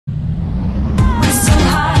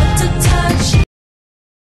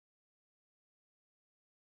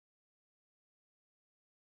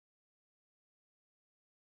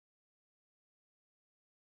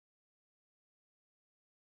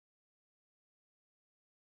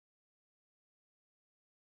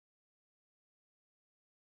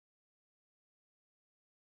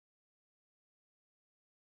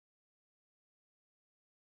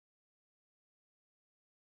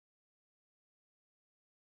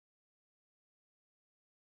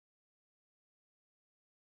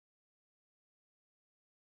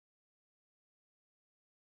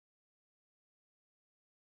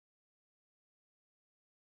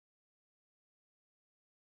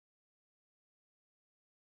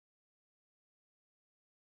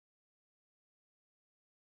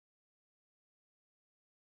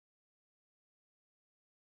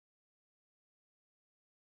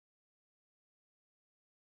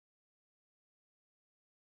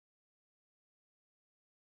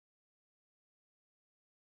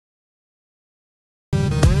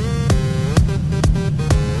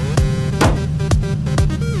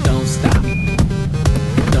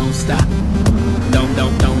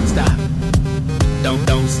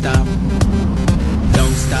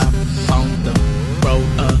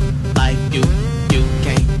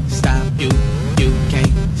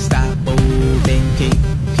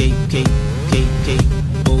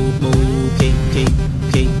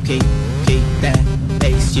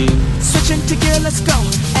let's go.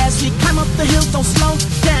 As we climb up the hill, don't slow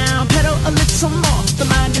down, pedal a little more. The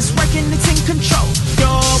mind is working, it's in control.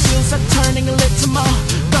 Your wheels are turning a little more,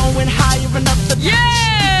 going higher and up the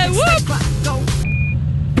yeah, whoop! Go.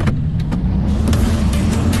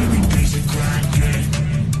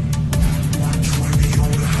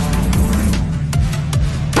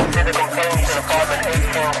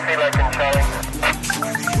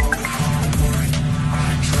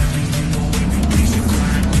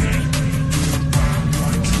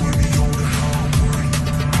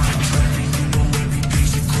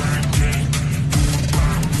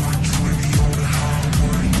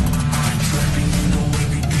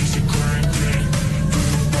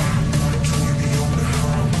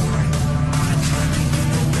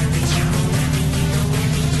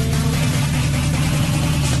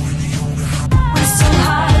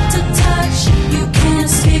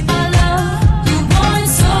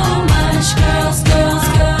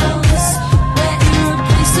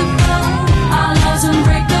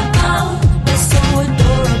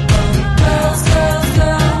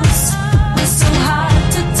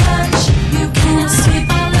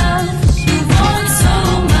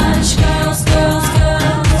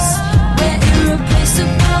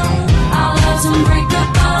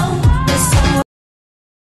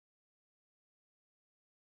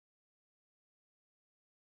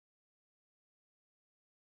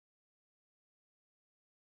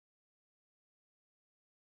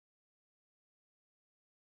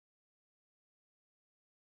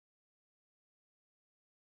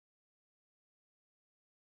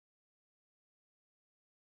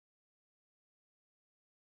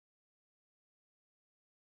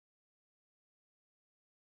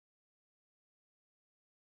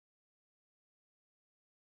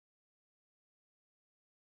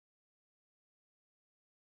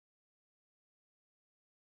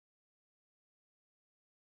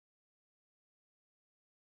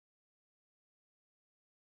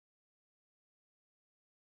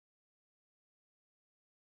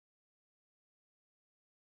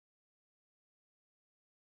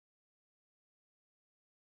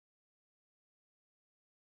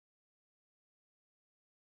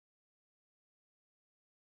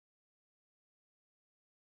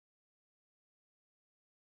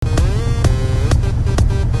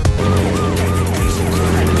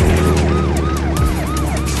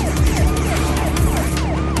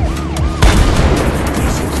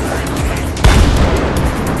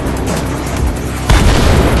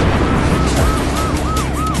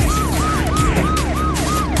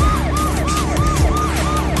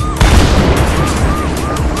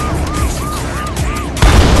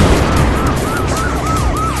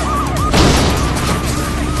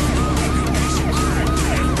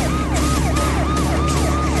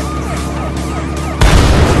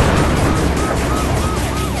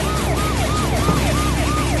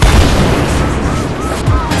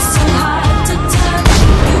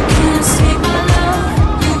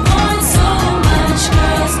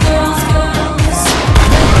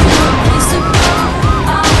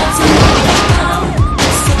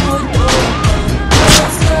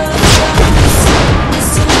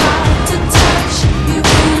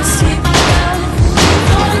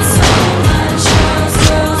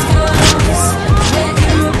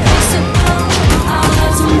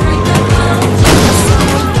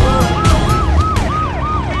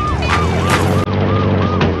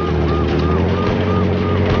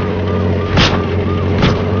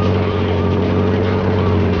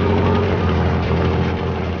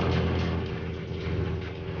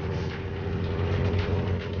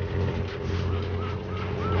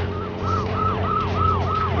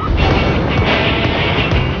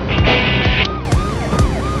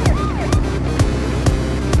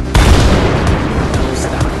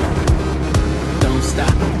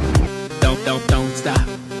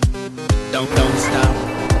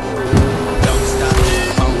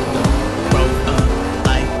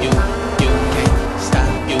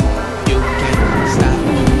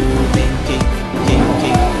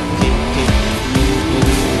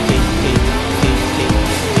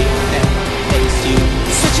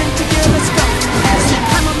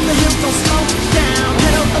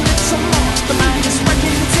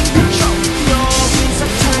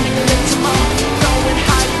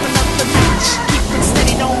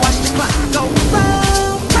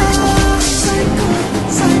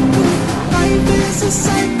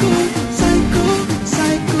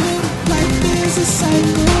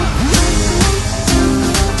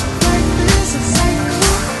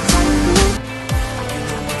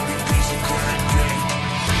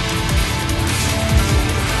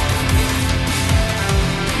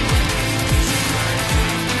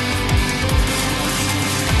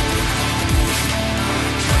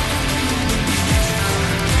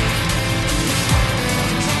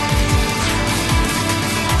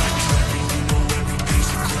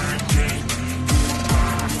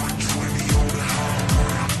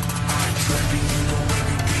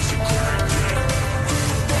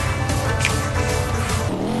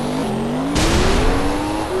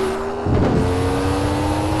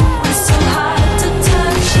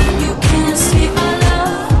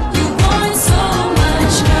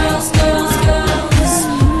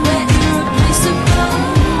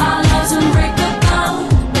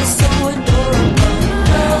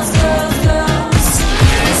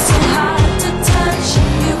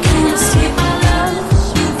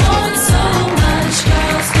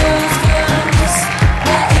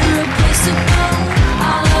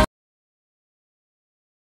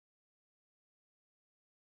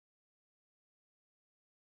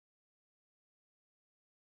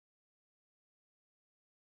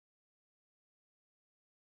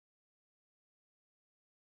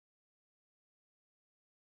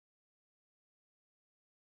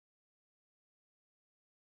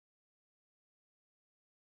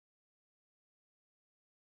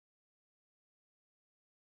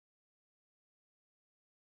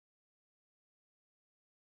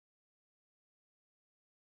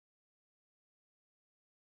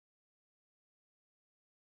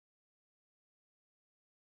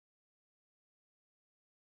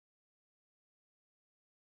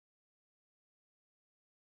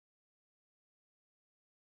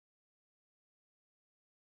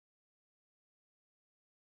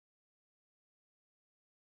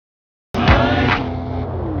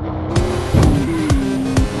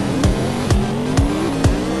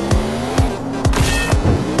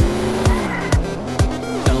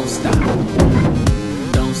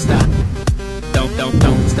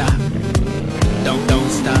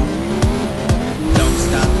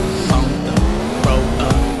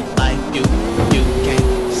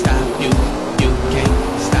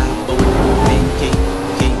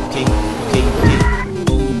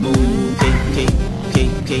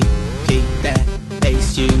 that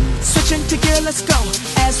bass, you. Switching to gear, let's go.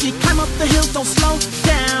 As we climb up the hill, don't slow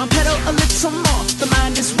down. Pedal a little more. The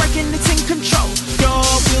mind is working, it's in control. Your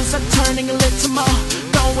wheels are turning a little more.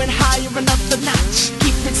 Going higher another notch.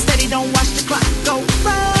 Keep it steady, don't watch the clock. Go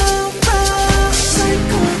round, round.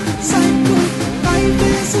 Cycle, cycle. Life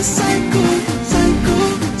is a cycle. Cycle,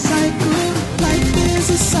 cycle. Life is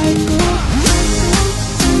a cycle. Cycle,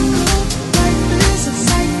 cycle. Life is a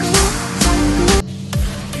cycle. Cycle.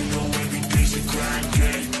 You know every day's a grind.